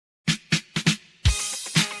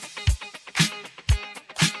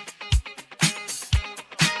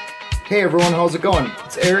Hey everyone, how's it going?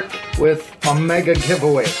 It's Eric with a mega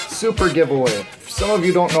giveaway, super giveaway. If some of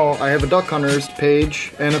you don't know, I have a duck hunters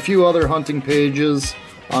page and a few other hunting pages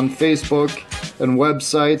on Facebook and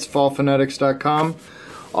websites, fallfanatics.com,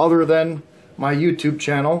 other than my YouTube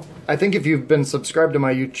channel. I think if you've been subscribed to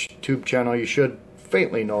my YouTube channel, you should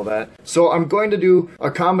faintly know that. So I'm going to do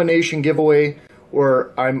a combination giveaway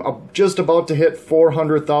where I'm just about to hit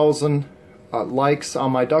 400,000 likes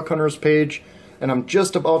on my duck hunters page, and I'm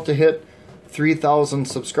just about to hit 3,000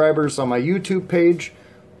 subscribers on my YouTube page.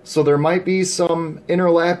 So there might be some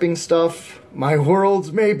interlapping stuff. My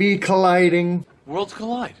worlds may be colliding. Worlds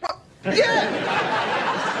collide. Yeah!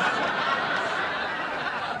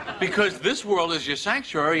 Because this world is your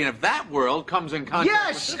sanctuary, and if that world comes in contact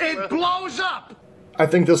yes, with it blows up! I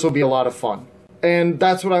think this will be a lot of fun. And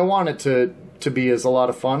that's what I want it to be, is a lot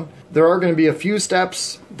of fun. There are going to be a few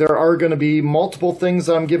steps. There are going to be multiple things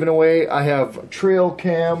that I'm giving away. I have trail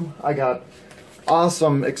cam. I got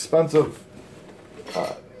awesome, expensive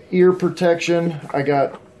ear protection. I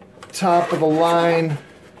got top of the line,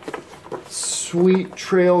 sweet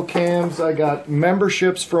trail cams. I got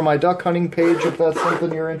memberships for my duck hunting page if that's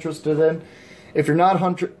something you're interested in. If you're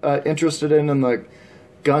not interested in the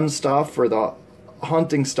gun stuff or the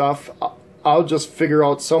hunting stuff, I'll just figure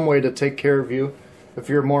out some way to take care of you. If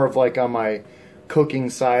you're more of like on my cooking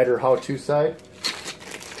side or how-to side,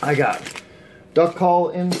 I got duck call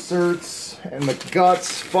inserts and the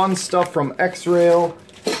guts, fun stuff from X-Rail,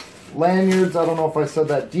 lanyards, I don't know if I said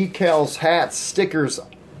that, decals, hats, stickers.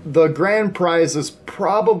 The grand prize is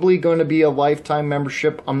probably going to be a lifetime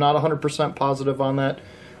membership. I'm not 100% positive on that,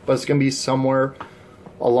 but it's going to be somewhere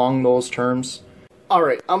along those terms.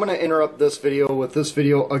 Alright, I'm going to interrupt this video with this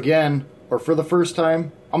video again, or for the first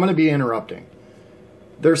time, I'm going to be interrupting.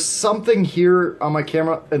 There's something here on my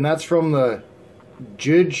camera, and that's from the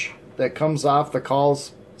judge that comes off the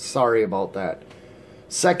calls. Sorry about that.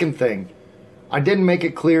 Second thing, I didn't make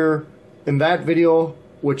it clear in that video,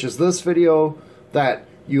 which is this video, that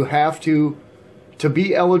you have to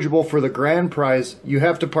be eligible for the grand prize, you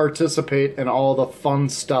have to participate in all the fun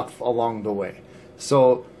stuff along the way.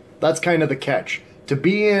 So that's kind of the catch. To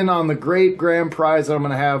be in on the great grand prize that I'm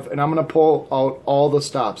going to have, and I'm going to pull out all the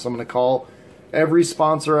stops. I'm going to call every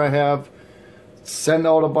sponsor I have, send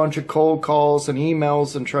out a bunch of cold calls and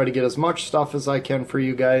emails, and try to get as much stuff as I can for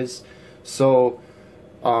you guys. So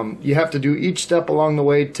you have to do each step along the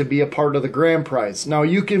way to be a part of the grand prize. Now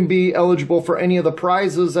you can be eligible for any of the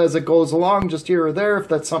prizes as it goes along, just here or there if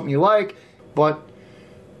that's something you like, but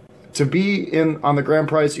to be in on the grand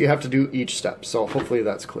prize you have to do each step. So hopefully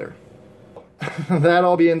that's clear. That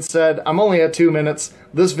all being said, I'm only at 2 minutes.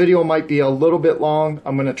 This video might be a little bit long.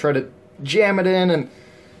 I'm going to try to jam it in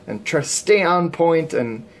and try to stay on point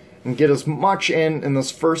and get as much in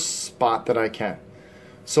this first spot that I can.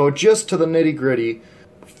 So just to the nitty gritty,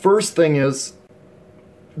 first thing is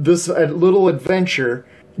this little adventure.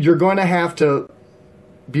 You're going to have to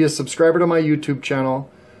be a subscriber to my YouTube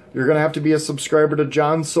channel. You're going to have to be a subscriber to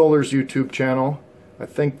John Solar's YouTube channel. I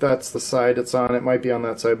think that's the side it's on. It might be on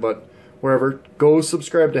that side, but wherever, go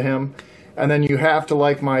subscribe to him. And then you have to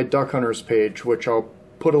like my duck hunters page, which I'll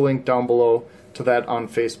put a link down below to that on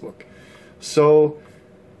Facebook. So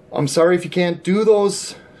I'm sorry if you can't do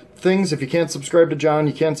those things. If you can't subscribe to John,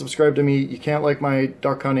 you can't subscribe to me, you can't like my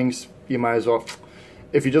duck huntings, you might as well.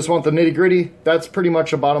 If you just want the nitty gritty, that's pretty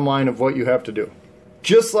much a bottom line of what you have to do.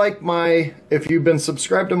 Just like if you've been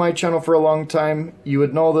subscribed to my channel for a long time, you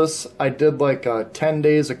would know this. I did like 10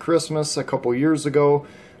 days of Christmas a couple years ago.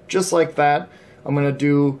 Just like that, I'm going to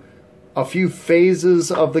do a few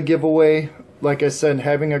phases of the giveaway. Like I said,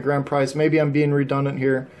 having a grand prize. Maybe I'm being redundant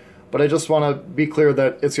here, but I just want to be clear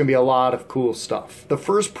that it's going to be a lot of cool stuff. The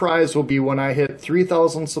first prize will be when I hit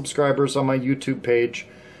 3,000 subscribers on my YouTube page,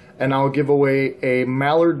 and I'll give away a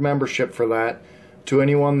Mallard membership for that to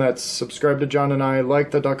anyone that's subscribed to John and I,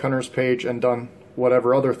 liked the Duck Hunters page, and done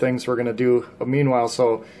whatever other things we're going to do meanwhile.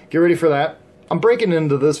 So get ready for that. I'm breaking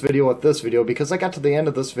into this video with this video because I got to the end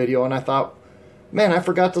of this video and I thought, man, I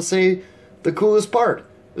forgot to say the coolest part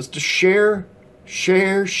is to share,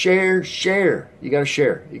 share, share, share. You gotta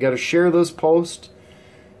share. You gotta share this post.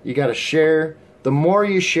 You gotta share. The more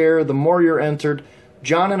you share, the more you're entered.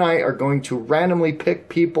 John and I are going to randomly pick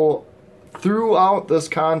people throughout this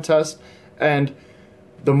contest, and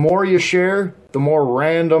the more you share, the more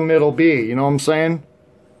random it'll be. You know what I'm saying?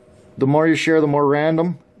 The more you share, the more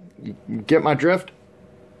random. You get my drift?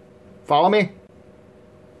 Follow me?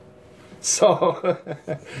 So,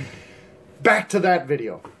 back to that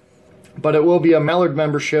video. But it will be a Mallard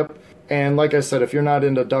membership, and like I said, if you're not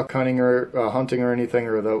into duck hunting or hunting or anything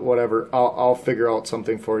or the whatever, I'll figure out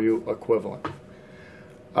something for you equivalent.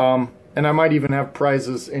 And I might even have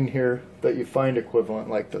prizes in here that you find equivalent,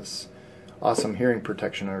 like this awesome hearing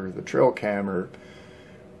protection or the trail cam or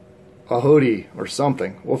a hoodie or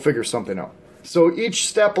something. We'll figure something out. So each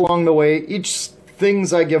step along the way, each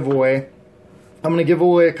things I give away, I'm going to give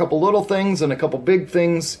away a couple little things and a couple big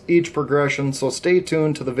things each progression. So stay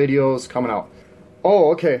tuned to the videos coming out.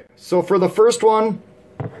 Oh, okay. So for the first one,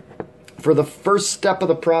 for the first step of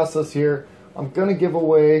the process here, I'm going to give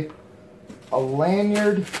away a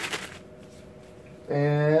lanyard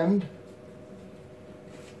and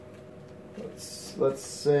let's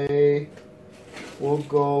say we'll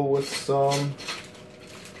go with some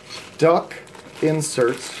duck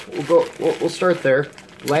inserts. We'll start there.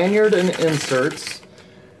 Lanyard and inserts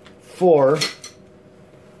for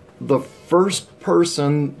the first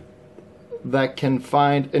person that can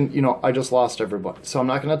find, and you know, I just lost everybody, so I'm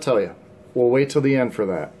not going to tell you. We'll wait till the end for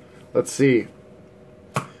that. Let's see.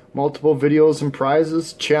 Multiple videos and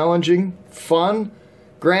prizes, challenging, fun,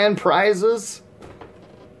 grand prizes.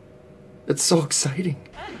 It's so exciting.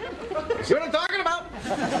 See what I'm talking about?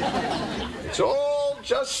 It's all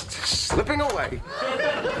just slipping away.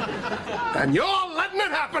 And you're letting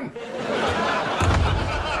it happen.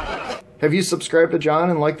 Have you subscribed to John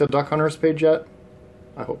and liked the Duck Hunters page yet?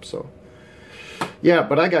 I hope so. Yeah,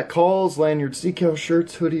 but I got calls, lanyards, decal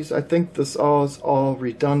shirts, hoodies. I think this all is all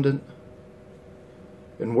redundant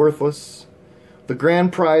and worthless. The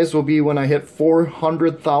grand prize will be when I hit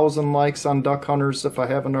 400,000 likes on Duck Hunters, if I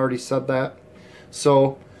haven't already said that.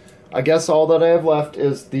 So I guess all that I have left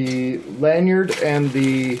is the lanyard and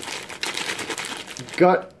the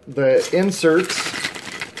inserts.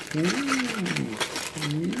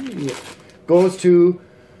 Goes to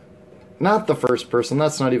not the first person.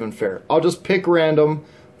 That's not even fair. I'll just pick random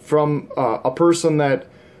from a person that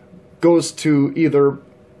goes to either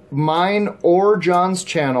mine or John's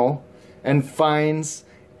channel and finds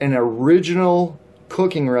an original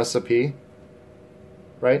cooking recipe.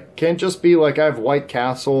 Right? Can't just be like I have White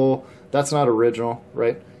Castle. That's not original,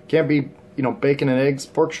 right? Can't be, you know, bacon and eggs,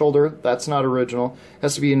 pork shoulder. That's not original.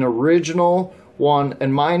 Has to be an original one.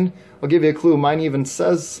 And mine, I'll give you a clue. Mine even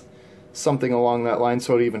says something along that line,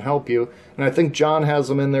 so it'll even help you. And I think John has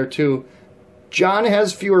them in there too. John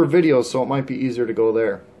has fewer videos, so it might be easier to go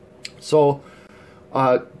there. So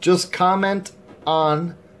just comment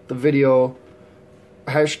on the video,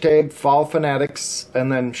 hashtag Fowl Fanatics,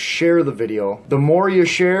 and then share the video. The more you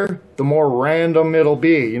share, the more random it'll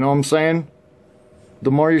be. You know what I'm saying?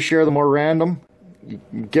 The more you share, the more random. You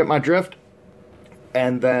get my drift?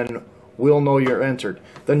 And then we'll know you're entered.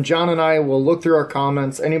 Then John and I will look through our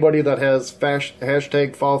comments. Anybody that has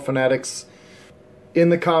hashtag Fowl Fanatics in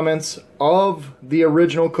the comments of the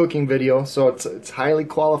original cooking video, so it's highly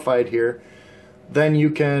qualified here, then you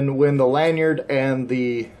can win the lanyard and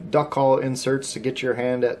the duck call inserts to get your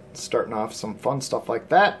hand at starting off some fun stuff like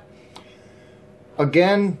that.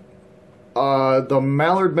 Again, the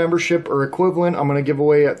Mallard membership or equivalent, I'm going to give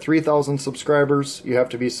away at 3,000 subscribers. You have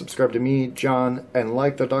to be subscribed to me, John, and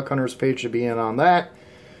like the Duck Hunters page to be in on that.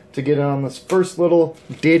 To get in on this first little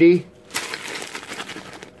ditty,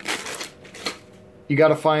 you got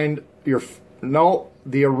to find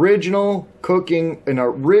the original cooking, an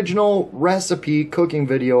original recipe cooking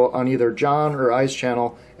video on either John or I's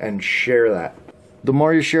channel and share that. The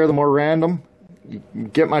more you share, the more random. You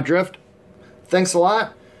get my drift? Thanks a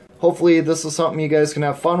lot. Hopefully this is something you guys can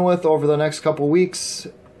have fun with over the next couple weeks.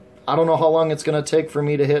 I don't know how long it's going to take for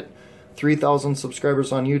me to hit 3,000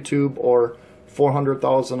 subscribers on YouTube or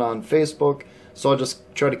 400,000 on Facebook. So I'll just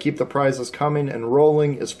try to keep the prizes coming and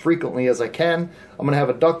rolling as frequently as I can. I'm going to have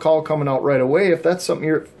a duck call coming out right away if that's something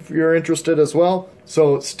you're interested as well.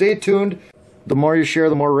 So stay tuned. The more you share,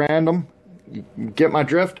 the more random. You get my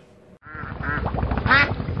drift?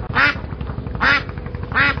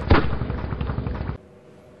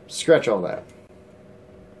 Scratch all that.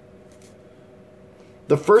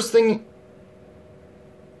 The first thing...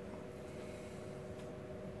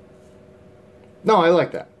 No, I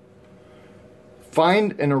like that.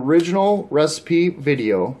 Find an original recipe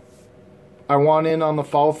video. I want in on the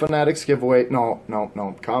Fowl Fanatics giveaway. No.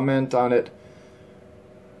 Comment on it.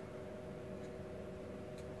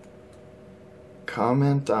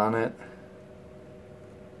 Comment on it.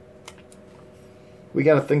 We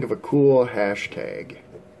got to think of a cool hashtag.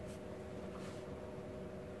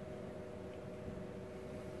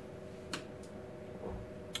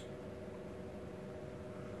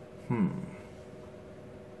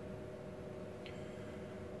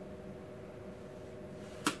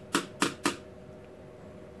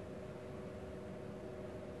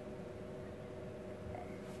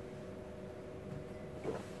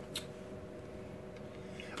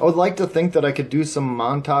 I would like to think that I could do some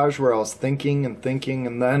montage where I was thinking and thinking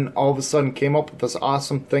and then all of a sudden came up with this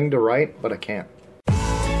awesome thing to write, but I can't.